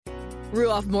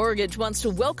Ruoff Mortgage wants to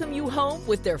welcome you home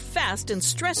with their fast and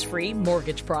stress-free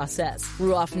mortgage process.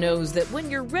 Ruoff knows that when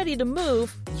you're ready to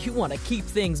move, you want to keep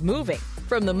things moving.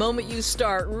 From the moment you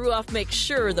start, Ruoff makes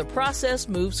sure the process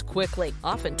moves quickly,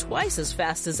 often twice as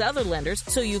fast as other lenders,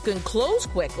 so you can close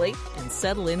quickly and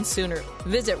settle in sooner.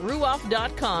 Visit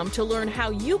Ruoff.com to learn how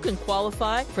you can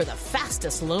qualify for the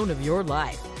fastest loan of your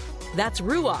life. That's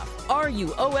Ruoff,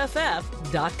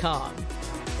 RUOFF.com.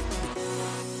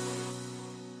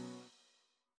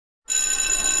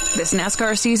 This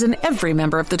NASCAR season, every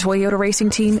member of the Toyota racing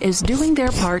team is doing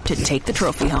their part to take the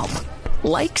trophy home.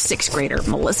 Like sixth grader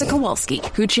Melissa Kowalski,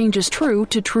 who changes true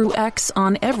to True X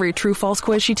on every true-false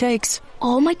quiz she takes.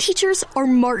 All my teachers are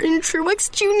Martin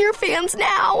Truex Jr. fans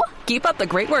now. Keep up the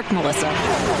great work, Melissa.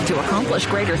 To accomplish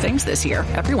greater things this year,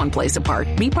 everyone plays a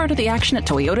part. Be part of the action at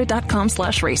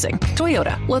toyota.com/racing.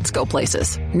 Toyota, let's go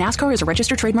places. NASCAR is a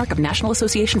registered trademark of National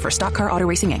Association for Stock Car Auto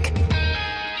Racing,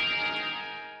 Inc.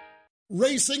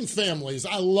 Racing families.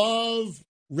 I love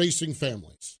racing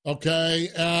families, okay?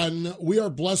 And we are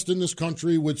blessed in this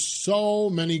country with so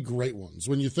many great ones.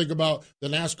 When you think about the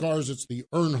NASCARs, it's the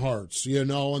Earnhardts, you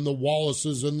know, and the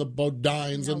Wallaces and the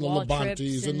Bodines and the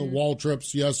Labontes and the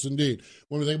Waltrips, yes, indeed.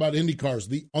 When we think about IndyCars,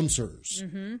 the Unsers.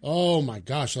 Mm-hmm. Oh, my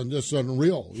gosh, I'm just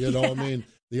unreal, you know, I mean,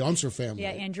 the Unser family.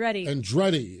 Yeah, Andretti.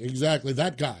 Andretti, exactly,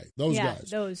 that guy, those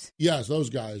guys. Yes, those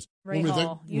guys. Ray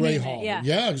Hall. Ray Hall.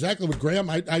 Yeah, exactly. With Graham,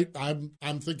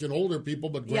 I'm thinking older people,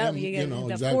 but Graham, you know,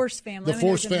 the exactly. Force family. The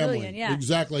Force family,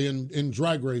 exactly, in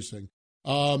drag racing.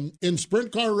 In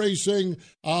sprint car racing,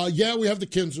 we have the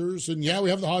Kinsers, and we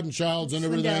have the Hoddenchilds and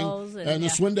everything. And the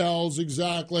Swindells,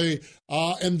 exactly.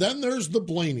 And then there's the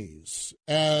Blaneys.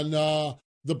 And the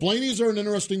Blaneys are an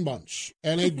interesting bunch,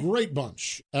 and a great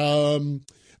bunch.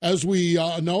 As we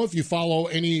know, if you follow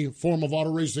any form of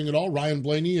auto racing at all, Ryan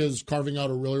Blaney is carving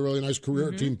out a really, really nice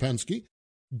career at Team Penske.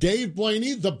 Dave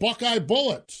Blaney, the Buckeye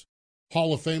Bullet,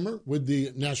 Hall of Famer with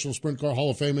the National Sprint Car Hall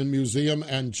of Fame and Museum,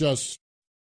 and just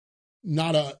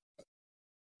not a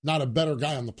better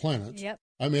guy on the planet. Yep.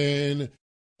 I mean,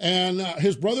 and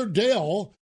his brother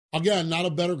Dale, again, not a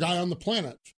better guy on the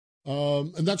planet.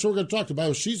 And that's what we're going to talk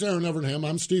about. She's Aaron Evernham.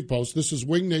 I'm Steve Post. This is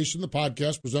Wing Nation, the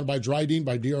podcast presented by Dryden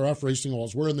by DRF Racing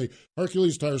Walls. We're in the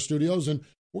Hercules Tire Studios, and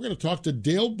we're going to talk to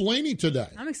Dale Blaney today.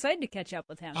 I'm excited to catch up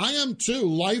with him. I am too.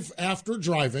 Life after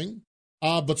driving,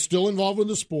 but still involved in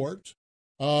the sport.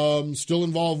 Still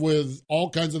involved with all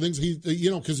kinds of things. He,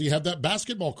 because he had that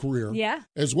basketball career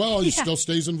as well. He still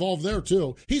stays involved there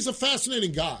too. He's a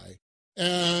fascinating guy,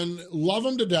 and love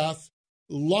him to death.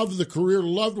 Loved the career,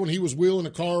 loved when he was wheeling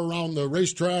a car around the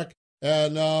racetrack,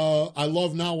 and I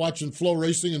love now watching Flow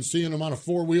Racing and seeing him on a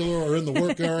four-wheeler or in the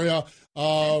work area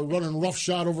running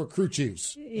roughshod over crew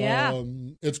chiefs. Yeah.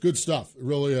 It's good stuff. It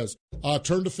really is.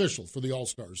 Turned official for the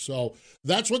All-Stars. So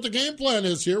that's what the game plan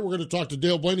is here. We're going to talk to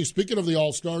Dale Blaney. Speaking of the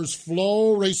All-Stars,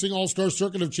 Flow Racing All-Star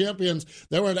Circuit of Champions.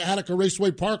 They were at Attica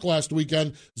Raceway Park last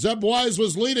weekend. Zeb Wise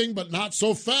was leading, but not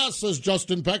so fast, says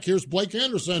Justin Peck. Here's Blake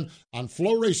Anderson on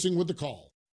Flow Racing with the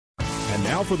call. And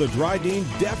now for the Dryden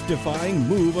death-defying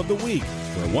move of the week,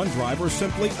 where one driver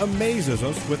simply amazes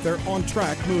us with their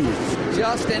on-track moves.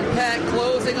 Justin Peck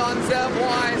closing on Zeb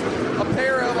Wise, a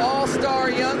pair of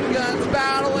all-star young guns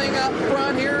battling up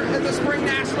front here at the Spring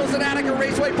Nationals at Attica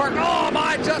Raceway Park. Oh,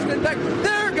 my, Justin Peck.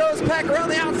 There goes Peck around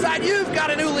the outside. You've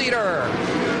got a new leader.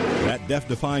 That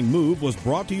death-defying move was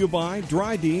brought to you by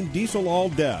Dryden Diesel All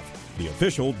Deaf, the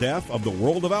official deaf of the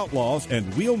world of outlaws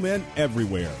and wheelmen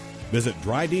everywhere. Visit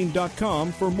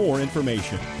Dryden.com for more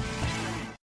information.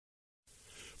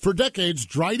 For decades,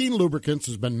 Dryden Lubricants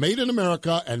has been made in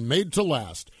America and made to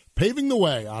last, paving the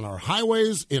way on our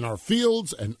highways, in our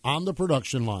fields, and on the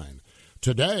production line.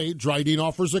 Today, Dryden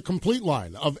offers a complete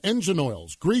line of engine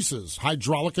oils, greases,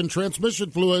 hydraulic and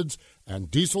transmission fluids, and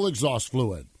diesel exhaust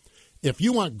fluid. If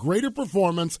you want greater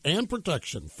performance and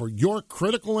protection for your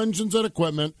critical engines and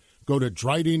equipment, go to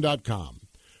Dryden.com.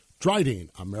 Dryden,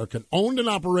 American-owned and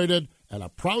operated, and a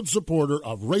proud supporter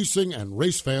of racing and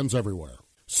race fans everywhere.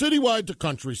 Citywide to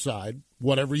countryside,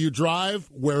 whatever you drive,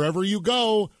 wherever you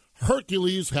go,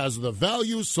 Hercules has the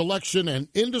value, selection, and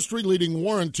industry-leading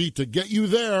warranty to get you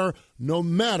there, no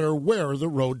matter where the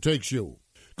road takes you.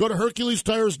 Go to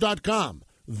HerculesTires.com.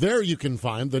 There you can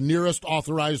find the nearest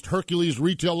authorized Hercules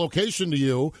retail location to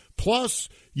you. Plus,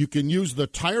 you can use the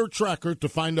tire tracker to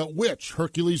find out which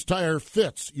Hercules tire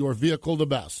fits your vehicle the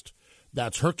best.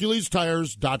 That's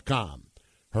HerculesTires.com.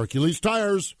 Hercules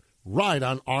Tires, ride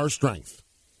on our strength.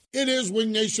 It is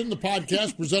Wing Nation, the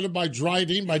podcast presented by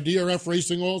Dryden by DRF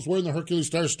Racing Oils. We're in the Hercules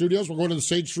Tire Studios. We're going to the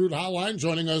Sage Fruit Hotline.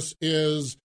 Joining us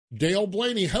is Dale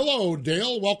Blaney. Hello,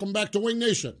 Dale. Welcome back to Wing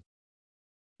Nation.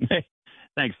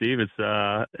 Thanks, Steve.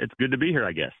 It's good to be here,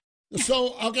 I guess.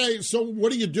 So, okay, so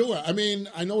what are you doing? I mean,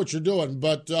 I know what you're doing,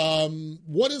 but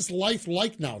what is life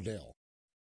like now, Dale?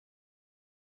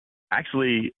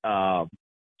 Actually, I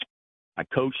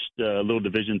coached a little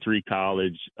Division III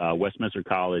college, Westminster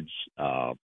College,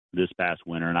 this past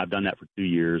winter, and I've done that for 2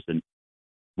 years. And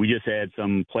we just had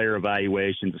some player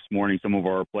evaluations this morning. Some of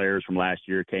our players from last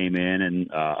year came in,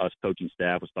 and us coaching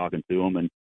staff was talking to them and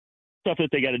stuff that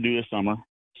they got to do this summer.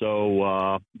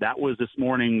 So that was this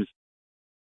morning's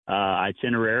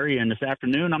itinerary, and this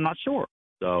afternoon, I'm not sure.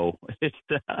 So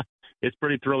it's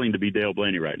pretty thrilling to be Dale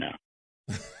Blaney right now.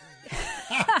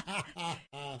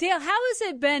 Dale, how has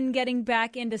it been getting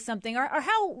back into something, or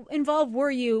how involved were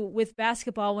you with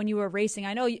basketball when you were racing?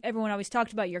 I know everyone always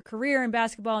talked about your career in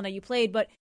basketball and that you played, but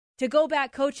to go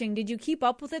back coaching, did you keep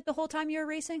up with it the whole time you were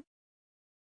racing?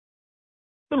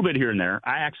 A little bit here and there.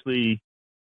 I actually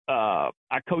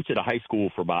I coached at a high school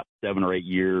for about 7 or 8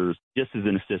 years, just as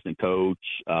an assistant coach,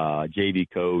 JV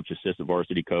coach, assistant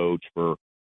varsity coach for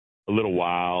a little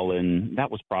while, and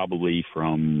that was probably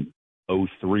from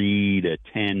 03 to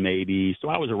 10 maybe. So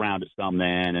I was around it some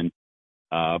then, and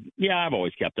I've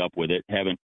always kept up with it.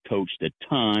 Haven't coached a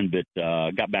ton, but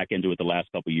got back into it the last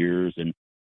couple of years, and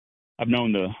I've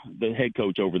known the head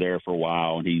coach over there for a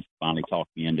while, and he's finally talked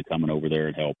me into coming over there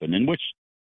and helping, and which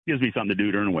gives me something to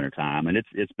do during the wintertime, and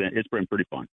it's been pretty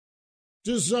fun.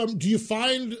 Do you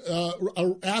find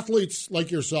athletes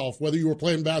like yourself, whether you were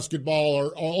playing basketball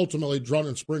or ultimately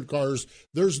running sprint cars,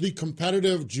 there's the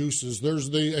competitive juices,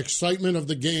 there's the excitement of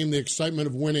the game, the excitement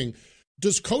of winning.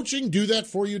 Does coaching do that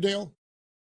for you, Dale?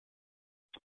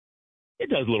 It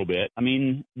does a little bit. I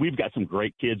mean, we've got some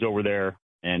great kids over there,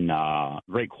 and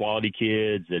great quality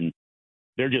kids, and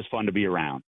they're just fun to be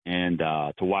around and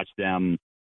to watch them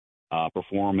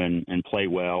perform and play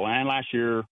well. And last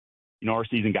year, our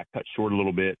season got cut short a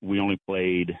little bit. We only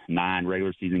played 9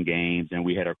 regular season games, and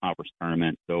we had our conference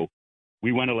tournament. So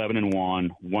we went 11-1,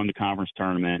 won the conference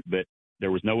tournament, but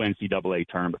there was no NCAA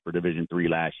tournament for Division III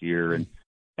last year, and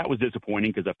that was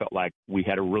disappointing because I felt like we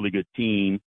had a really good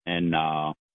team, and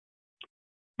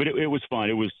but it was fun.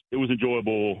 It was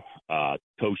enjoyable to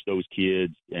coach those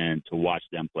kids and to watch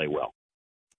them play well.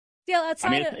 Dale,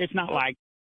 it's not like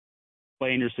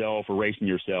playing yourself or racing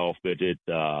yourself, but at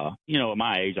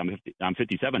my age, I'm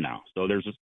 57 now. So there's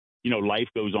just, life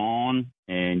goes on,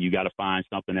 and you got to find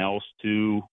something else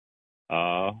to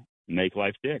make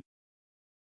life stick.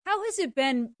 How has it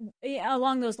been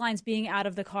along those lines, being out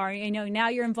of the car? Now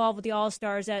you're involved with the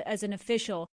All-Stars as an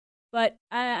official, but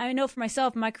I know for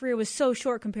myself, my career was so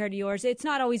short compared to yours. It's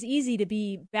not always easy to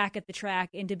be back at the track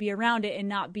and to be around it and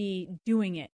not be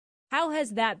doing it. How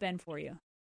has that been for you?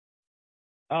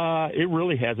 It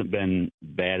really hasn't been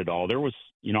bad at all. There was,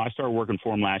 I started working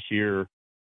for him last year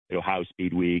at Ohio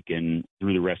Speed Week and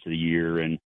through the rest of the year.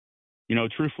 And,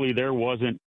 truthfully, there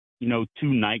wasn't, 2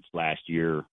 nights last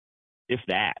year, if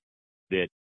that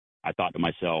I thought to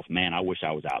myself, man, I wish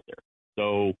I was out there.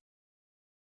 So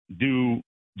do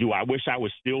I wish I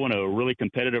was still in a really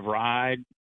competitive ride?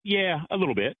 Yeah, a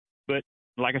little bit. But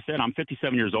like I said, I'm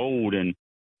 57 years old, and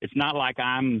it's not like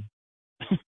I'm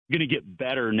going to get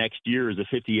better next year as a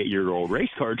 58-year-old race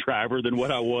car driver than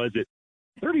what I was at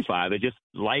 35. It just,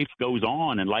 life goes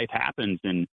on and life happens.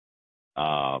 And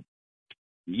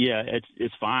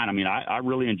it's fine. I mean, I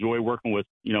really enjoy working with,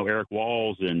 Eric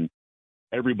Walls and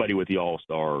everybody with the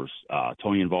All-Stars,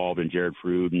 Tony Involved and Jared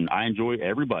Frude, and I enjoy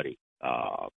everybody.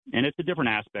 And it's a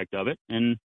different aspect of it.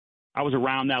 And I was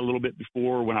around that a little bit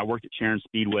before when I worked at Sharon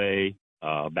Speedway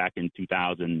back in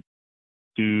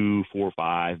 2002, 4,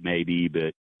 5 maybe,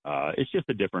 but it's just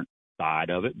a different side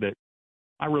of it, but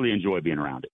I really enjoy being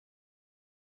around it.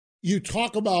 You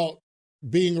talk about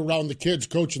being around the kids,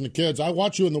 coaching the kids. I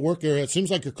watch you in the work area. It seems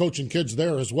like you're coaching kids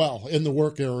there as well in the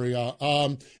work area.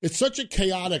 It's such a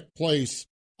chaotic place.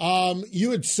 You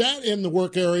had sat in the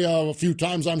work area a few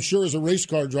times, I'm sure, as a race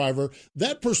car driver.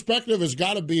 That perspective has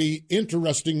got to be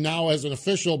interesting now as an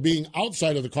official, being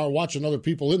outside of the car, watching other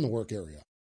people in the work area.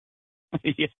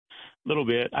 Yeah. A little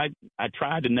bit. I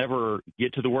tried to never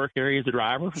get to the work area as a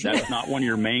driver. Sure. That's not one of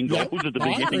your main goals at the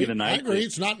beginning of the night. I agree.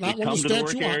 It's not one of the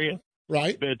stats you want.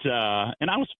 Right. But and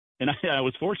I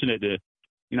was fortunate to,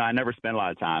 I never spent a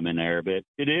lot of time in there. But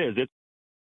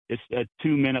it's a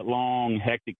 2-minute long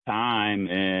hectic time,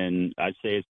 and I'd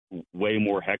say it's way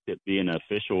more hectic being an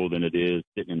official than it is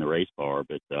sitting in the race car.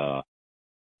 But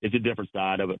it's a different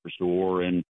side of it for sure.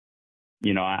 And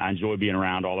I enjoy being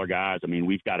around all our guys. I mean,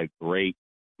 we've got a great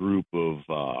group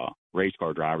of race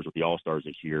car drivers with the All-Stars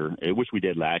this year, which we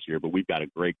did last year, but we've got a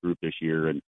great group this year,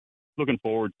 and looking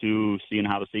forward to seeing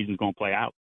how the season's going to play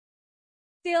out.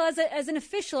 Dale, as an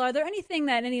official, are there anything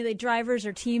that any of the drivers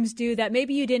or teams do that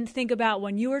maybe you didn't think about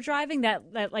when you were driving that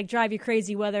like drive you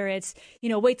crazy, whether it's,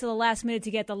 wait till the last minute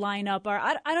to get the lineup, or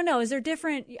I don't know, is there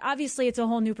different, obviously it's a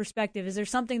whole new perspective. Is there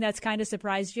something that's kind of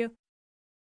surprised you?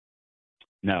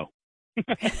 No.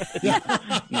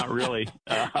 Not really.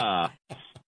 No,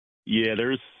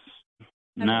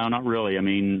 not really. I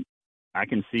mean, I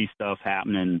can see stuff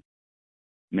happening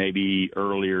maybe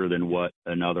earlier than what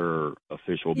another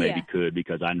official maybe could,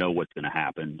 because I know what's going to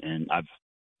happen, and I've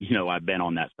been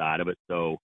on that side of it,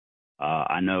 so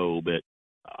I know. But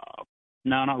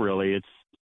no, not really. It's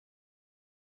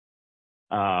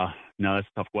no, that's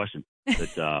a tough question.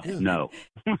 But no,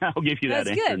 I'll give you that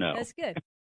answer. Good. No, that's good.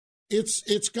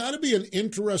 It's got to be an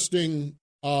interesting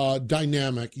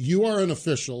dynamic. You are an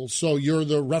official, so you're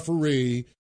the referee,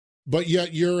 but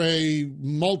yet you're a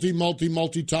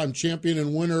multi-time champion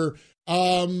and winner.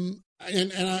 And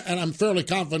I'm fairly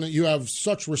confident you have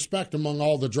such respect among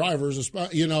all the drivers. Is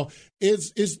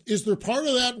there part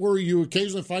of that where you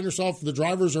occasionally find yourself, the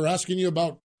drivers are asking you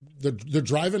about the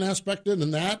driving aspect and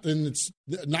it's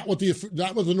not what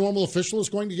the normal official is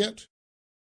going to get?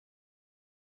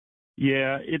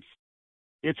 Yeah,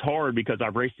 it's hard because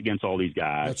I've raced against all these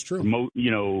guys. That's true.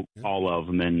 All of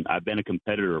them, and I've been a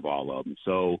competitor of all of them.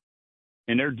 So,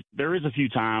 and there is a few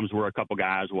times where a couple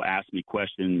guys will ask me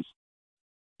questions,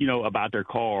 about their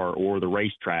car or the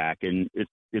racetrack, and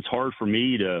it's hard for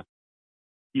me to,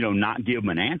 not give them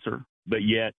an answer. But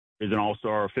yet, as an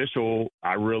all-star official,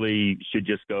 I really should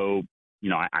just go.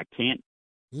 I can't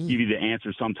give you the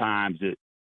answer sometimes that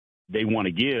they want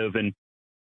to give, and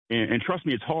trust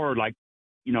me, it's hard. Like,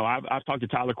 I've talked to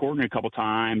Tyler Courtney a couple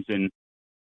times, and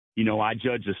I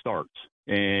judge the starts.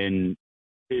 And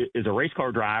as a race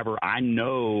car driver, I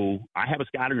know I have a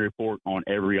scouting report on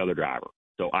every other driver,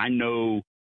 so I know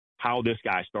how this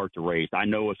guy starts a race. I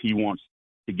know if he wants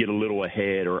to get a little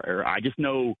ahead, or I just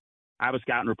know I have a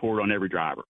scouting report on every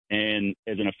driver. And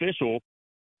as an official,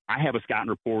 I have a scouting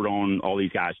report on all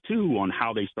these guys too, on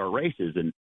how they start races.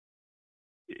 And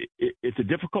it's a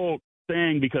difficult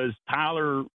thing because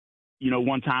Tyler,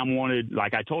 one time wanted,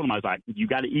 like I told him, I was like, you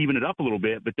got to even it up a little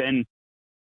bit. But then,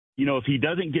 if he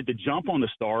doesn't get the jump on the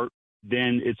start,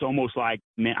 then it's almost like,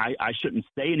 man, I shouldn't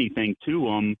say anything to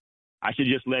him. I should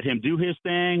just let him do his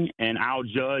thing, and I'll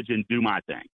judge and do my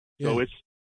thing. Yeah. So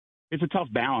it's a tough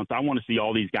balance. I want to see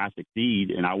all these guys succeed,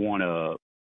 and I want to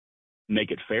make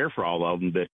it fair for all of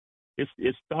them. But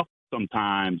it's tough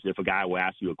sometimes. If a guy will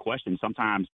ask you a question,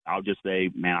 sometimes I'll just say,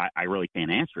 man, I really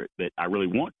can't answer it, but I really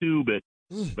want to, but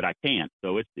I can't.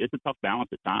 So it's a tough balance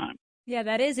at times. Yeah,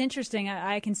 that is interesting.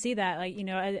 I can see that. Like,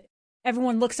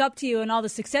 everyone looks up to you and all the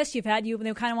success you've had.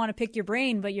 They kind of want to pick your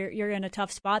brain, but you're in a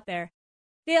tough spot there.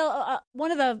 Dale, one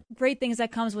of the great things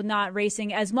that comes with not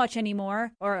racing as much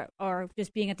anymore, or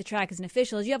just being at the track as an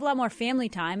official, is you have a lot more family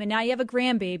time, and now you have a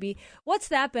grandbaby. What's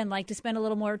that been like to spend a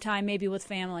little more time maybe with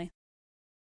family?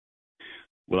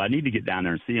 Well, I need to get down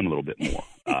there and see him a little bit more.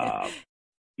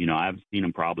 I haven't seen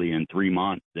him probably in 3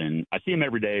 months, and I see him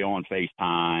every day on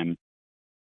FaceTime.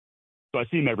 So I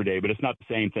see him every day, but it's not the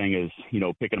same thing as,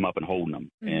 picking him up and holding him.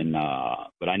 Mm-hmm. And,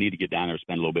 but I need to get down there and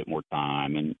spend a little bit more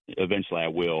time, and eventually I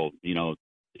will,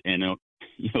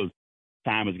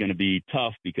 time is going to be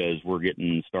tough because we're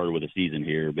getting started with the season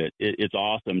here, but it's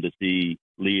awesome to see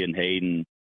Leah and Hayden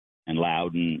and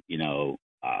Loudon,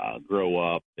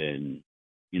 grow up, and,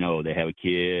 they have a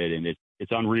kid, and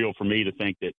it's unreal for me to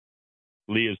think that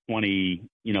Leah's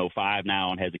 25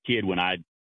 now and has a kid. When at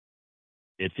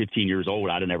 15 years old,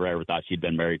 I'd have never ever thought she'd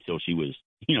been married till she was,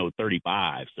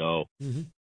 35. So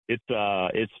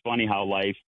it's funny how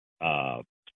life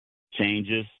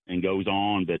changes and goes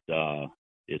on, but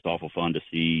it's awful fun to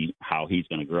see how he's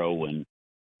going to grow and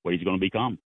what he's going to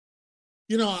become.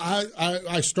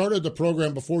 I started the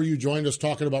program before you joined us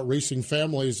talking about racing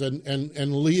families,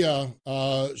 and Leah,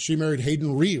 she married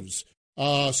Hayden Reeves.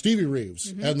 Stevie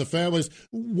Reeves and the families.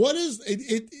 What is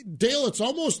it, Dale? It's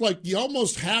almost like you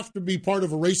almost have to be part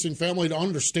of a racing family to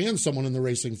understand someone in the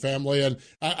racing family. And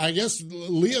I guess,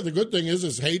 Leah, the good thing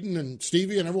is Hayden and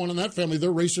Stevie and everyone in that family,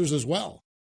 they're racers as well.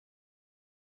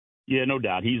 Yeah, no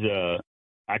doubt.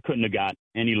 I couldn't have got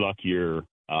any luckier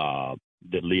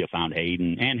that Leah found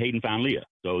Hayden, and Hayden found Leah.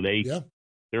 So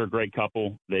they're a great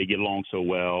couple. They get along so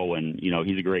well, and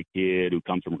he's a great kid who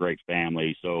comes from a great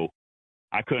family. So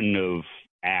I couldn't have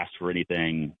asked for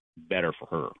anything better for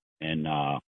her. And,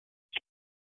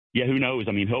 who knows?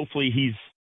 I mean, hopefully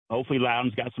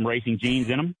Loudon's got some racing genes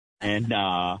in him, and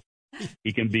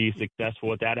he can be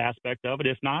successful at that aspect of it.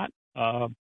 If not,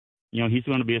 he's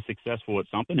going to be successful at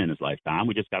something in his lifetime.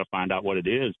 We just got to find out what it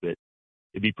is. But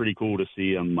it'd be pretty cool to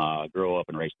see him grow up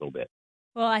and race a little bit.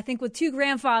 Well, I think with two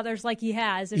grandfathers like he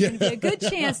has, there's going to be a good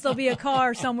chance there'll be a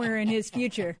car somewhere in his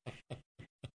future.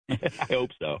 I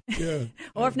hope so. Yeah.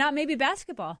 Or if not, maybe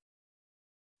basketball.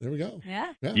 There we go.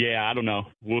 Yeah. Yeah, I don't know.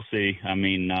 We'll see. I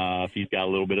mean, if he's got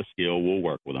a little bit of skill, we'll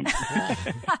work with him.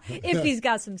 If he's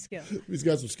got some skill. He's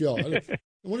got some skill. I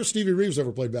wonder if Stevie Reeves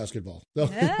ever played basketball. No.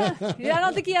 Yeah, I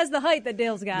don't think he has the height that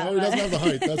Dale's got. No, he doesn't have the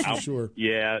height, that's for sure.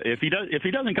 Yeah, if he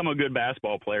doesn't become a good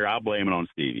basketball player, I'll blame it on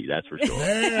Stevie. That's for sure.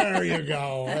 There you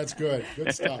go. That's good.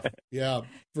 Good stuff. Yeah,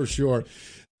 for sure.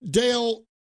 Dale,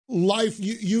 life,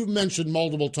 you've mentioned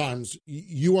multiple times,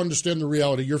 you understand the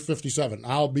reality. You're 57.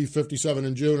 I'll be 57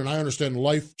 in June, and I understand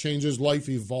life changes, life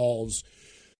evolves.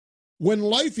 When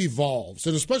life evolves,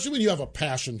 and especially when you have a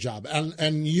passion job,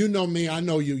 and you know me, I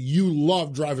know you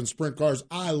love driving sprint cars.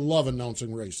 I love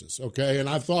announcing races, okay? And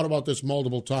I've thought about this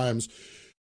multiple times.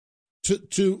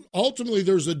 To ultimately,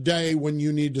 there's a day when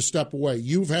you need to step away.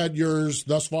 You've had yours.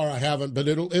 Thus far, I haven't, but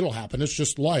it'll happen. It's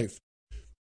just life.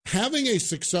 Having a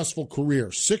successful career,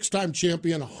 6-time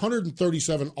champion,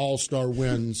 137 All-Star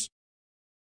wins,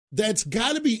 that's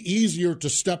got to be easier to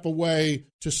step away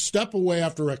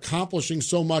after accomplishing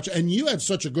so much. And you had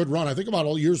such a good run. I think about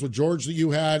all the years with George that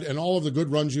you had and all of the good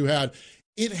runs you had.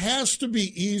 It has to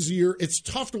be easier. It's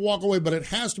tough to walk away, but it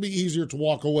has to be easier to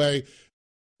walk away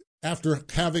after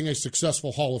having a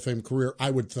successful Hall of Fame career,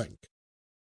 I would think.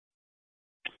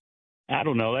 I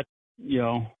don't know. That,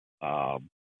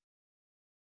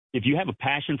 if you have a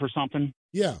passion for something,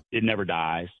 yeah, it never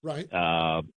dies. Right.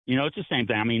 It's the same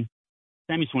thing. I mean,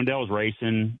 Sammy Swindell was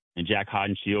racing and Jack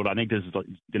Hodenshield. I think this is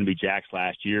going to be Jack's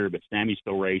last year, but Sammy's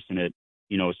still racing at,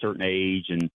 a certain age,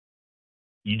 and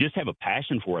you just have a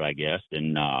passion for it, I guess.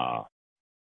 And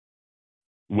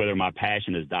whether my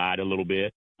passion has died a little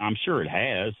bit, I'm sure it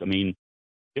has. I mean,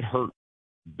 it hurt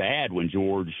bad when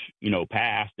George,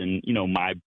 passed, and,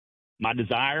 my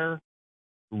desire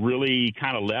really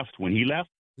kind of left when he left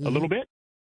a little bit.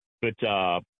 But,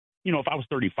 if I was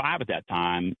 35 at that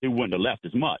time, it wouldn't have left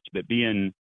as much. But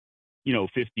being,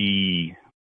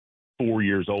 54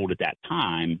 years old at that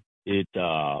time, it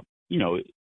was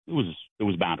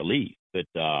bound to leave. But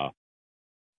I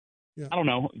don't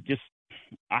know. Just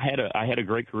I had a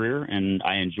great career and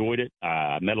I enjoyed it.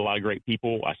 I met a lot of great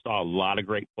people. I saw a lot of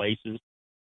great places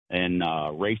and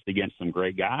raced against some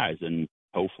great guys. And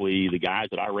hopefully the guys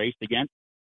that I raced against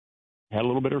had a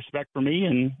little bit of respect for me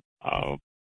and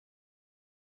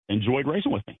enjoyed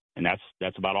racing with me. And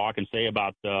that's about all I can say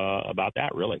about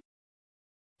that, really.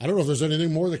 I don't know if there's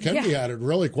anything more that can be added,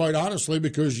 really, quite honestly,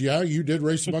 because, you did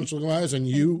race a bunch of guys, and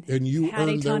you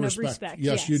earned their respect.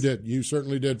 Yes, you did. You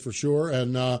certainly did, for sure.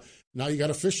 And now you got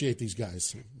to officiate these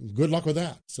guys. Good luck with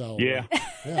that. So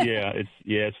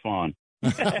it's fun.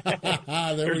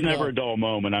 There's never a dull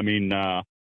moment. I mean,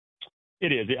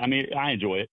 it is. I mean, I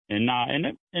enjoy it, and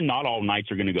not all nights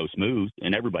are going to go smooth,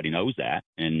 and everybody knows that.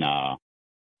 And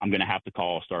I'm going to have to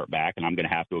call a start back, and I'm going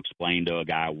to have to explain to a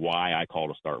guy why I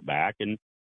called a start back. And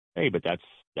hey, but that's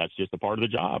just a part of the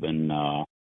job, and I'll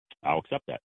accept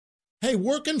that. Hey,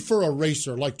 working for a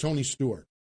racer like Tony Stewart,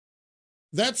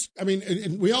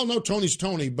 and we all know Tony's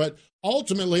Tony, but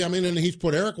ultimately, and he's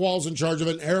put Eric Walls in charge of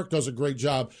it, and Eric does a great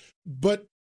job. But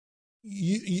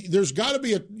there's got to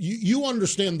be you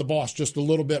understand the boss just a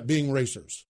little bit, being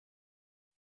racers.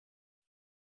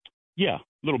 Yeah,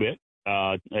 a little bit.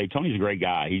 Hey, Tony's a great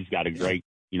guy. He's got a great,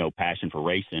 passion for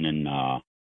racing, and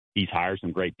he's hired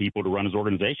some great people to run his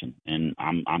organization, and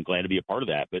I'm glad to be a part of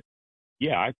that. But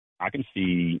yeah, I can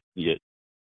see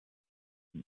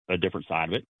a different side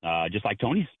of it, just like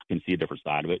Tony can see a different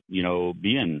side of it,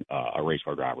 being a race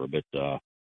car driver. But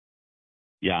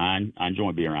I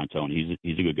enjoy being around Tony.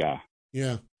 He's a good guy.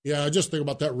 Yeah. Yeah, I just think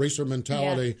about that racer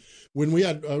mentality. Yeah. When we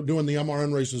had doing the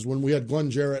MRN races, when we had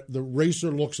Glenn Jarrett, the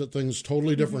racer looks at things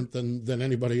totally different than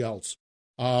anybody else.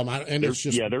 There's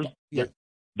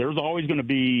always going to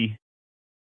be,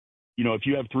 if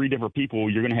you have three different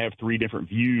people, you're going to have three different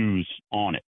views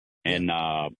on it. And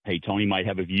hey, Tony might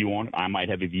have a view on it, I might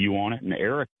have a view on it, and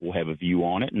Eric will have a view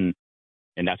on it, and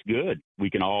that's good. We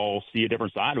can all see a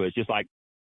different side of it. It's just like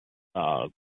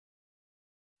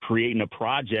creating a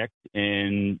project,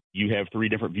 and you have three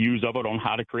different views of it on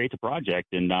how to create the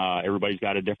project, and everybody's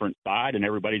got a different side, and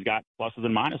everybody's got pluses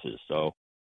and minuses. So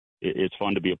it's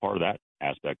fun to be a part of that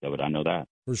aspect of it. I know that.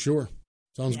 For sure.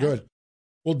 Sounds good.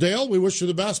 Well, Dale, we wish you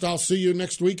the best. I'll see you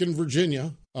next week in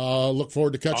Virginia. Look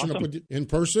forward to catching up with you in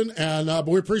person. And but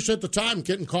we appreciate the time,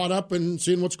 getting caught up and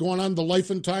seeing what's going on, the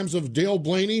life and times of Dale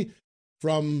Blaney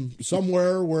from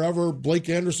somewhere, wherever Blake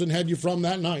Anderson had you from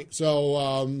that night.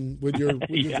 So with your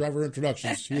driver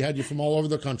introductions, he had you from all over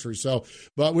the country. So,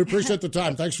 but we appreciate the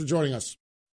time. Thanks for joining us.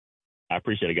 I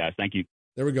appreciate it, guys. Thank you.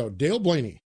 There we go. Dale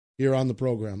Blaney here on the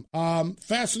program.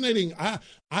 Fascinating. I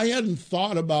hadn't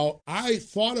thought about. I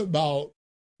thought about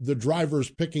the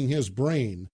drivers picking his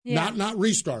brain, not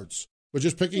restarts, but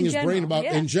just picking his brain about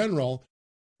in general.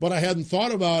 But I hadn't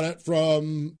thought about it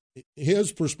from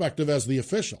his perspective as the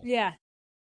official. Yeah.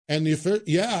 And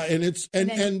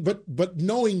but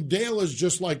knowing Dale is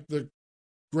just like the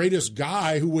greatest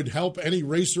guy who would help any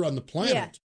racer on the planet. Yeah.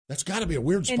 That's got to be a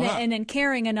weird spot. And then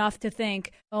caring enough to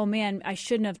think, oh, man, I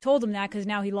shouldn't have told him that because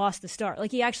now he lost the start.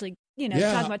 Like he actually,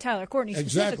 talking about Tyler Courtney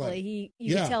specifically,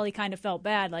 you could tell he kind of felt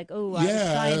bad. Like, oh, I was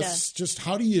trying to. It's just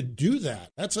how do you do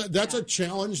that? That's a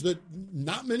challenge that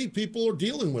not many people are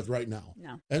dealing with right now.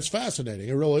 No. And it's fascinating.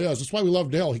 It really is. That's why we love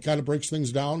Dale. He kind of breaks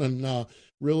things down and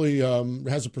really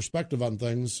has a perspective on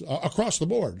things across the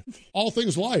board. All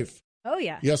things life. Oh,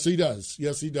 yeah. Yes, he does.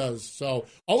 Yes, he does. So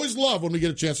always love when we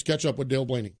get a chance to catch up with Dale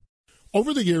Blaney.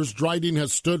 Over the years, Dryden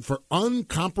has stood for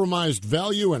uncompromised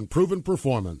value and proven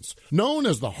performance. Known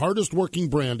as the hardest-working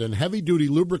brand in heavy-duty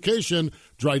lubrication,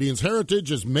 Dryden's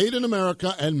heritage is made in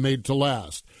America and made to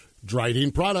last.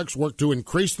 Dryden products work to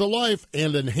increase the life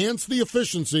and enhance the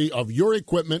efficiency of your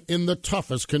equipment in the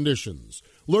toughest conditions.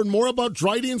 Learn more about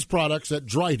Dryden's products at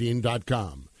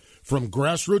Dryden.com. From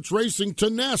grassroots racing to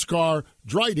NASCAR,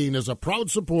 Dryden is a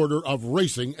proud supporter of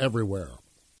racing everywhere.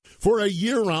 For a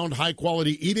year-round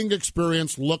high-quality eating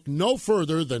experience, look no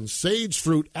further than Sage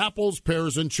Fruit apples,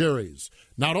 pears, and cherries.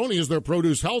 Not only is their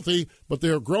produce healthy, but they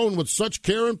are grown with such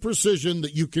care and precision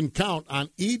that you can count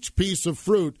on each piece of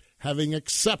fruit having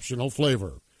exceptional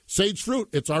flavor. Sage Fruit,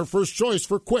 it's our first choice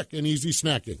for quick and easy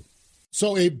snacking.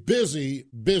 So a busy,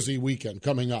 busy weekend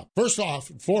coming up. First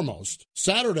off, foremost,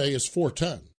 Saturday is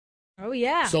 410. Oh,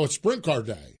 yeah. So it's Sprint Car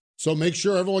Day. So make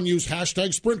sure everyone use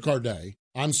hashtag Sprint Car Day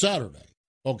on Saturday.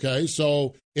 Okay,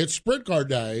 so it's Sprint Car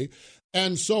Day,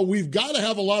 and so we've got to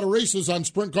have a lot of races on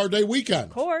Sprint Car Day weekend.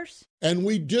 Of course. And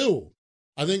we do.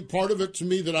 I think part of it to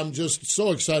me that I'm just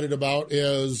so excited about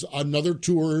is another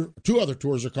tour. 2 other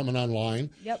tours are coming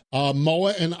online. Yep.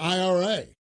 MOA and IRA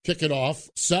kick it off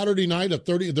Saturday night at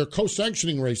 30. They're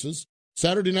co-sanctioning races.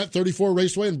 Saturday night, 34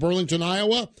 Raceway in Burlington,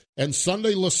 Iowa, and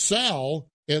Sunday, LaSalle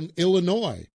in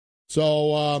Illinois.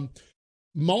 So,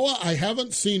 MOA, I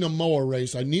haven't seen a MOA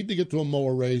race. I need to get to a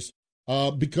MOA race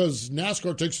because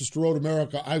NASCAR takes us to Road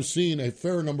America. I've seen a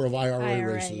fair number of IRA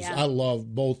races. Yeah. I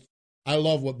love both. I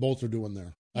love what both are doing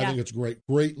there. I think it's great.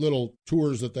 Great little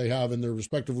tours that they have in their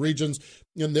respective regions.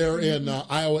 And they're in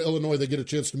Iowa, Illinois. They get a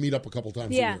chance to meet up a couple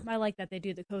times a year. I like that they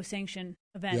do the co-sanction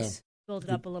events. Build it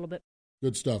up a little bit.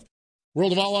 Good stuff.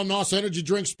 World of Outlaw NOS Energy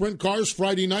Drink Sprint Cars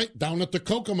Friday night down at the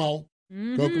Kokomo.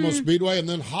 Kokomo Speedway, and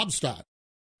then Hobstadt.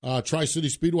 Tri-City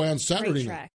Speedway on Saturday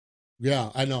night.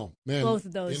 Yeah, I know. Man, both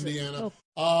of those. Indiana.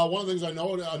 One of the things I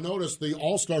noticed, the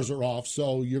All-Stars are off,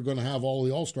 so you're going to have all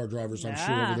the All-Star drivers, I'm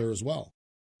sure, over there as well.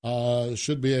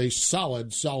 Should be a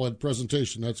solid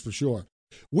presentation, that's for sure.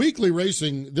 Weekly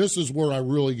racing, this is where I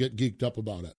really get geeked up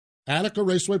about it. Attica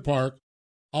Raceway Park,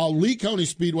 Lee County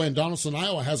Speedway in Donaldson,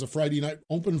 Iowa has a Friday night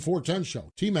open 410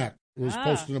 show. T-Mac was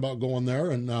posting about going there,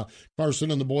 and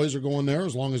Carson and the boys are going there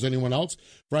as long as anyone else.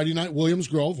 Friday night, Williams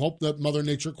Grove. Hope that Mother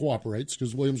Nature cooperates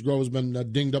because Williams Grove has been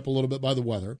dinged up a little bit by the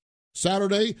weather.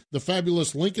 Saturday, the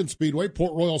fabulous Lincoln Speedway,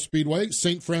 Port Royal Speedway,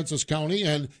 St. Francis County,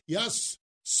 and yes,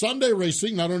 Sunday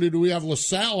racing. Not only do we have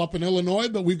LaSalle up in Illinois,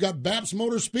 but we've got Baps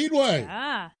Motor Speedway.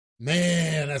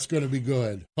 Man, that's going to be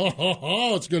good.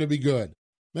 It's going to be good.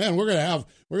 Man,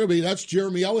 that's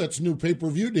Jeremy Elliott's new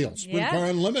pay-per-view deal, Sprint Car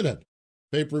Unlimited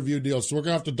pay-per-view deal. So we're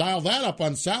going to have to dial that up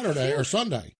on Saturday or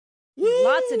Sunday. Woo!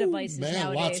 Lots of devices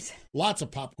nowadays. Lots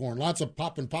of popcorn. Lots of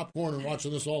popping popcorn and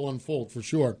watching this all unfold for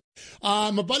sure.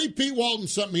 My buddy Pete Walton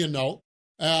sent me a note,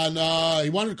 and he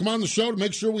wanted to come on the show to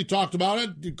make sure we talked about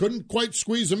it. You couldn't quite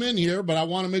squeeze him in here, but I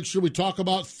want to make sure we talk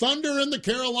about Thunder in the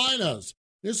Carolinas.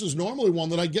 This is normally one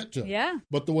that I get to. Yeah.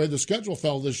 But the way the schedule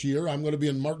fell this year, I'm going to be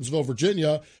in Martinsville,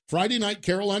 Virginia. Friday night,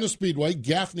 Carolina Speedway,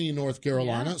 Gaffney, North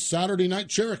Carolina. Yeah. Saturday night,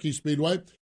 Cherokee Speedway,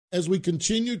 as we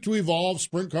continue to evolve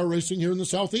sprint car racing here in the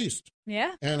Southeast.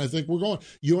 Yeah. And I think we're going.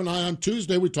 You and I on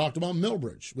Tuesday, we talked about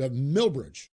Millbridge. We have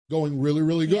Millbridge going really,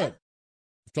 really good. Yeah.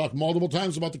 We've talked multiple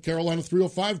times about the Carolina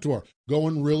 305 Tour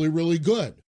going really, really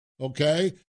good.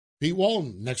 Okay? Pete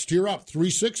Walton, next tier up,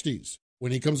 360s.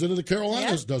 When he comes into the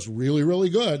Carolinas, does really, really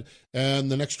good.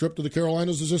 And the next trip to the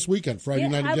Carolinas is this weekend, Friday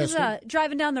night at Gastonia. I was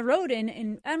driving down the road,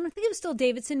 and I don't think it was still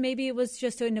Davidson. Maybe it was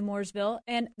just into Mooresville.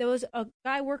 And there was a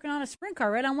guy working on a sprint car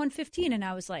right on 115. And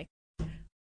I was like,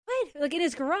 wait Like in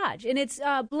his garage, and it's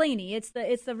Blaney. It's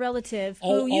the relative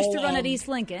who used to run at East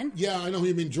Lincoln. Yeah, I know who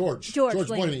you mean, George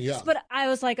Blaney. Yeah, but I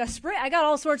was like a sprint. I got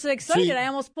all sorts of excited. I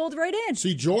almost pulled right in.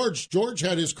 See, George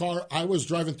had his car. I was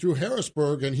driving through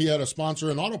Harrisburg, and he had a sponsor,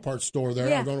 an auto parts store there.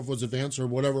 Yeah. I don't know if it was Advance or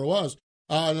whatever it was.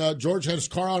 And George had his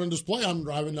car out on display. I'm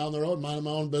driving down the road, minding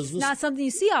my own business. Not something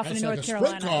you see often in North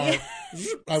Carolina. Sprint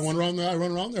car. I run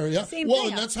around there. Yeah. Same well,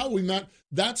 thing. And that's how we met.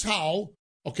 That's how.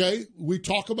 Okay, we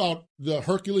talk about the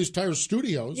Hercules Tires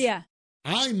Studios. Yeah.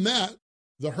 I met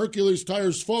the Hercules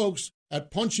Tires folks at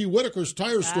Punchy Whitaker's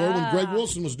tire store when Greg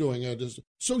Wilson was doing it.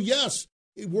 So yes,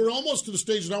 we're almost to the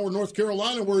stage now where North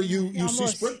Carolina where you see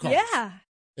sprint cars. Yeah.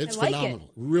 It's phenomenal.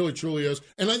 It really, truly is.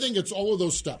 And I think it's all of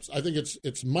those steps. I think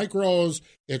it's micros,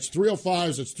 it's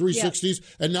 305s, it's 360s.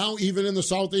 And now even in the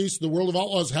Southeast, the World of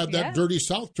Outlaws had that Dirty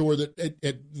South tour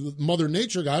that Mother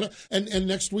Nature got it. And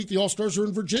next week, the All-Stars are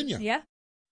in Virginia. Yeah.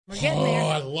 We're getting there. Oh,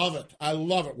 I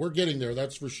love it. We're getting there,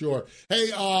 that's for sure.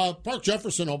 Hey, Park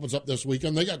Jefferson opens up this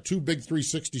weekend. They got 2 big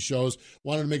 360 shows.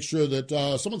 Wanted to make sure that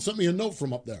someone sent me a note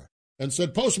from up there and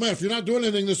said, Postman, if you're not doing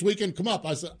anything this weekend, come up.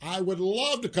 I said, I would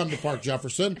love to come to Park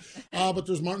Jefferson, but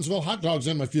there's Martinsville hot dogs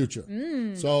in my future.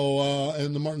 So,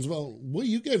 and the Martinsville, well,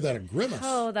 you gave that a grimace.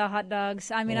 Oh, the hot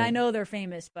dogs. I mean, I know they're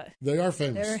famous, but. They are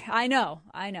famous. I know.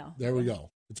 There we go.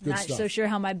 It's good stuff. Not so sure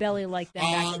how my belly liked them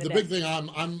back in the day. Big thing,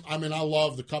 I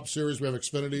love the Cup Series. We have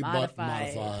Xfinity, but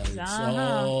modifieds.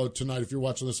 Oh, tonight, if you're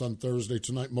watching this on Thursday,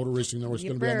 tonight, Motor Racing Network's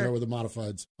going to be on there with the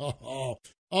modifieds.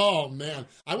 Oh, man.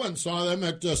 I went and saw them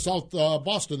at South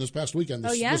Boston this past weekend,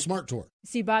 the Smart Tour.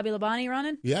 See Bobby Labonte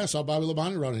running? Yeah, I saw Bobby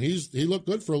Labonte running. He looked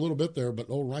good for a little bit there, but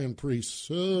Ryan Preece,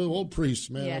 old Preece,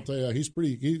 man, I'll tell you,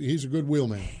 he's a good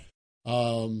wheelman.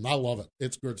 I love it.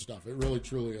 It's good stuff. It really,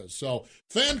 truly is. So,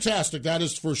 fantastic. That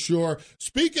is for sure.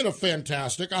 Speaking of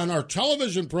fantastic, on our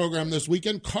television program this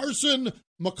weekend, Carson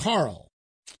McCarl.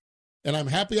 And I'm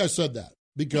happy I said that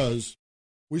because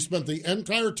we spent the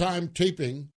entire time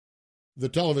taping the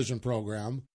television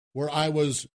program where I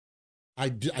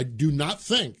do not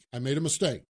think I made a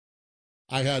mistake.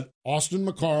 I had Austin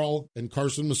McCarl and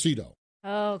Carson Macedo.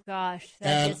 Oh, gosh.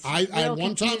 And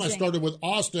one time I started with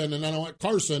Austin and then I went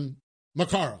Carson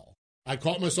McCarl. I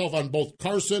caught myself on both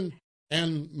Carson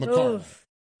and McCarl. Oof.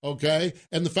 Okay?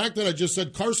 And the fact that I just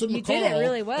said Carson McCarl, did it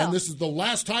really well. And this is the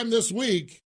last time this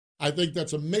week, I think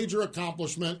that's a major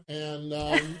accomplishment. And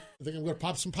I think I'm going to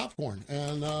pop some popcorn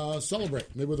and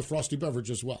celebrate, maybe with a frosty beverage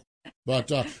as well.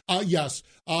 But yes,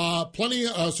 plenty.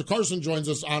 So Carson joins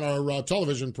us on our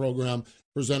television program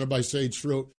presented by Sage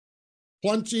Fruit.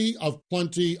 Plenty of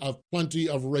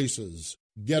races.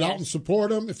 Get out and support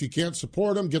them. If you can't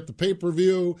support them, get the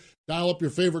pay-per-view, dial up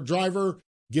your favorite driver,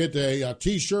 get a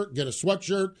T-shirt, get a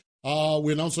sweatshirt.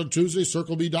 We announced on Tuesday,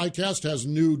 Circle B Diecast has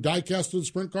new diecast to the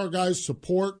sprint car guys.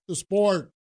 Support the sport.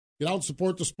 Get out and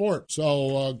support the sport.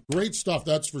 So great stuff,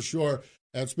 that's for sure.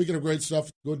 And speaking of great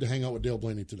stuff, good to hang out with Dale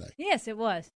Blaney today. Yes, it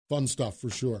was. Fun stuff for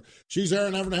sure. She's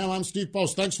Erin Evernham. I'm Steve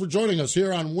Post. Thanks for joining us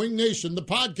here on Wing Nation, the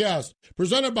podcast,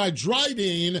 presented by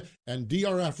Dryden and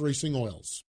DRF Racing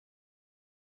Oils.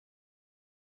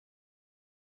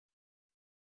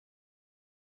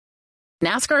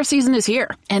 NASCAR season is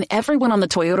here, and everyone on the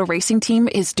Toyota racing team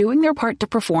is doing their part to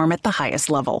perform at the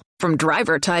highest level. From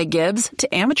driver Ty Gibbs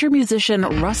to amateur musician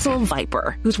Russell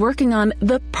Viper, who's working on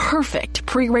the perfect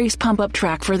pre-race pump-up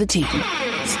track for the team.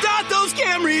 Start those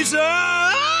Camrys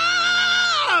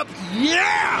up!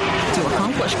 Yeah! To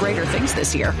accomplish greater things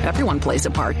this year, everyone plays a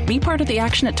part. Be part of the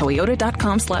action at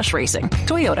toyota.com/racing.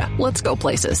 Toyota, let's go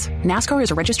places. NASCAR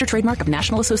is a registered trademark of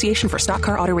National Association for Stock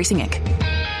Car Auto Racing,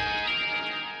 Inc.